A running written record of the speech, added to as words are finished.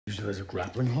it as a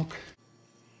grappling hook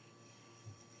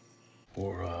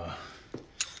or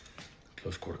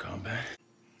close quarter combat.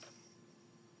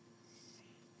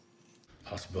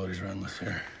 Possibilities are endless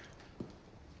here.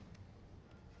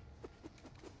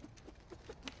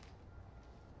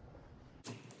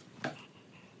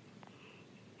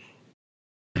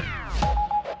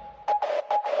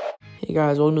 Hey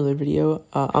guys, welcome to the video.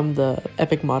 I'm the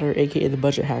Epic Modder, aka the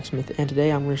Budget Hacksmith, and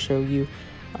today I'm going to show you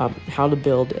how to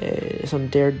build some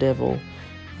Daredevil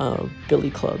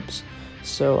billy clubs.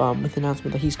 So with the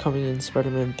announcement that he's coming in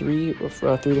Spider-Man 3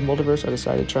 through the multiverse, I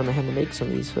decided to try my hand to make some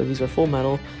of these. So these are full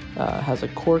metal, has a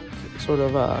cork sort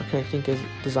of connecting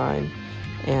design,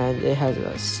 and it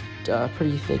has a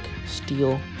pretty thick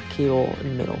steel cable in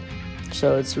the middle.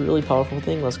 So it's a really powerful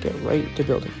thing. Let's get right to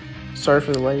building. Sorry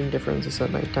for the lighting difference, it's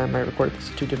at nighttime. I recorded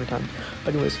this at 2 different times.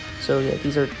 But anyways, so yeah,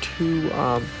 these are two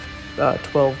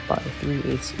 12 by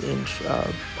 3/8 inch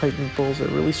pipe nipples. They're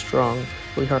really strong,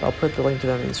 really hard. I'll put the link to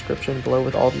them in the description below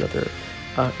with all the other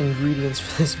ingredients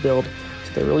for this build.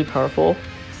 So they're really powerful,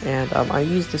 and I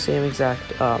use the same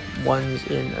exact ones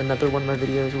in another one of my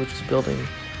videos, which is building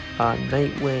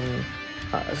Nightwing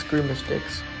screamer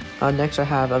sticks. Next I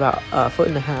have about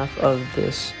 1.5 feet of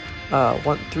this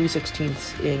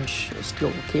 3/16 inch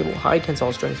steel cable, high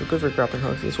tensile strength, so good for grappling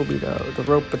hooks. This will be the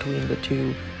rope between the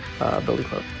two billy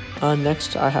clubs.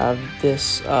 Next I have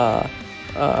this I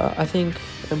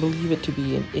believe it to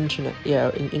be an inch and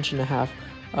a half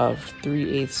of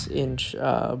 3/8 inch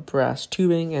brass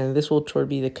tubing, and this will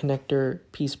be the connector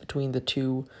piece between the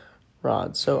two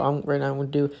rods. So right now I'm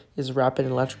going to do is wrap it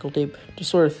in electrical tape to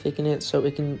sort of thicken it so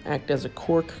it can act as a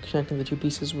cork connecting the two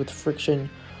pieces with friction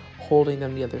holding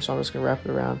them together. So I'm just going to wrap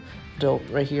it around until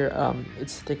right here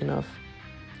it's thick enough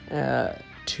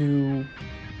to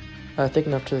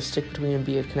stick between and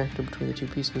be a connector between the two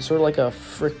pieces, sort of like a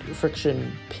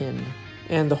friction pin,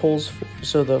 and the holes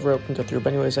so the rope can go through.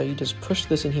 But anyways, you just push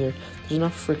this in here. There's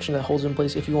enough friction that holds in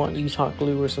place. If you want to use hot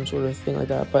glue or some sort of thing like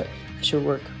that, but it should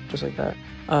work just like that.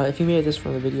 If you made it this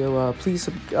from the video, please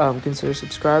consider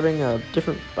subscribing. I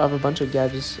have a bunch of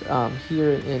gadgets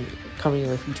here and coming in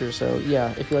the future. So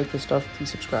yeah, if you like this stuff,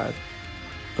 please subscribe.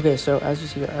 Okay, so as you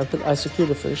see, I secured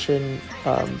the friction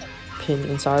pin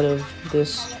inside of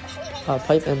this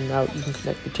pipe, and now you can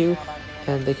connect the two,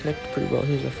 and they connect pretty well.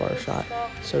 Here's a far shot.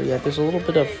 So yeah, there's a little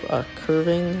bit of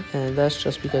curving, and that's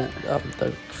just because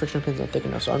the friction pin's not thick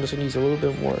enough. So I'm just going to use a little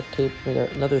bit more tape, make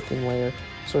another thin layer,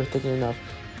 sort of thick enough,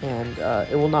 and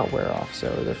it will not wear off.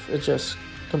 So it's just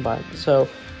combined. So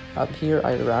here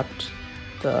I wrapped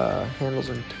the handles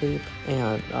in tape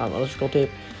and electrical tape,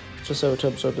 just so to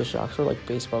absorb the shock, sort of like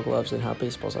baseball gloves and how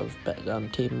baseballs have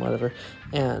tape and whatever,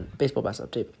 and baseball bats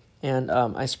have tape. And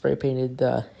I spray painted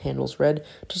the handles red,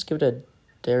 just give it a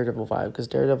Daredevil vibe, because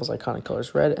Daredevil's iconic color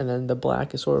is red, and then the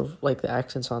black is sort of like the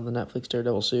accents on the Netflix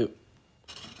Daredevil suit.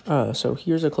 So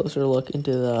here's a closer look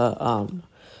into the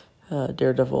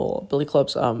Daredevil billy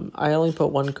clubs. I only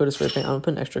put one coat of spray paint. I'm gonna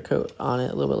put an extra coat on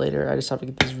it a little bit later. I just have to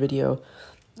get this video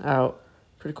out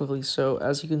pretty quickly. So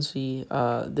as you can see,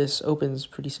 this opens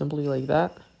pretty simply like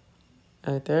that,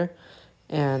 right there,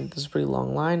 and this is a pretty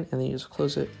long line, and then you just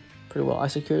close it pretty well. I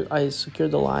secured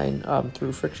the line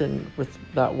through friction with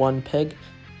that one peg.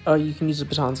 You can use the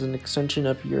baton as an extension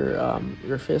of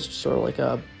your fist, sort of like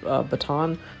a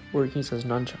baton, or you can use it as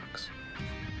nunchucks.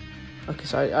 Okay,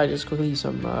 so I just quickly used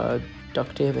some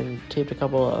duct tape and taped a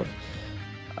couple of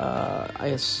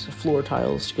floor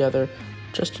tiles together,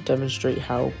 just to demonstrate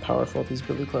how powerful these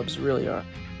billy clubs really are.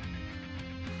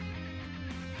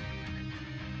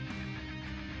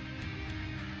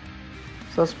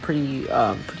 So that's pretty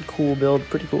cool build,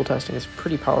 pretty cool testing. It's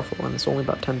pretty powerful, and it's only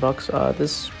about $10.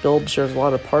 This build shares a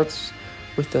lot of parts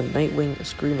with the Nightwing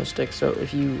screamer stick. So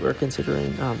if you are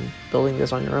considering building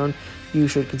this on your own, you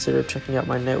should consider checking out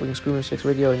my Nightwing screamer sticks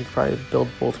video, and you can probably build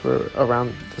both for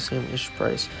around the same-ish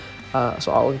price.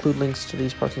 So I'll include links to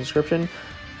these parts in the description.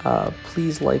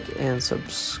 Please like and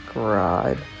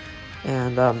subscribe,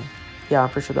 and yeah, I'm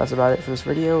pretty sure that's about it for this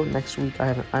video. Next week I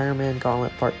have an Iron Man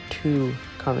Gauntlet Part 2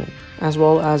 coming, as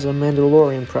well as a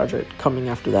Mandalorian project coming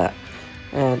after that,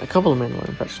 and a couple of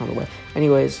Mandalorian projects on the way.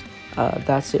 Anyways,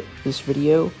 that's it for this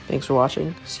video. Thanks for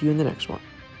watching. See you in the next one.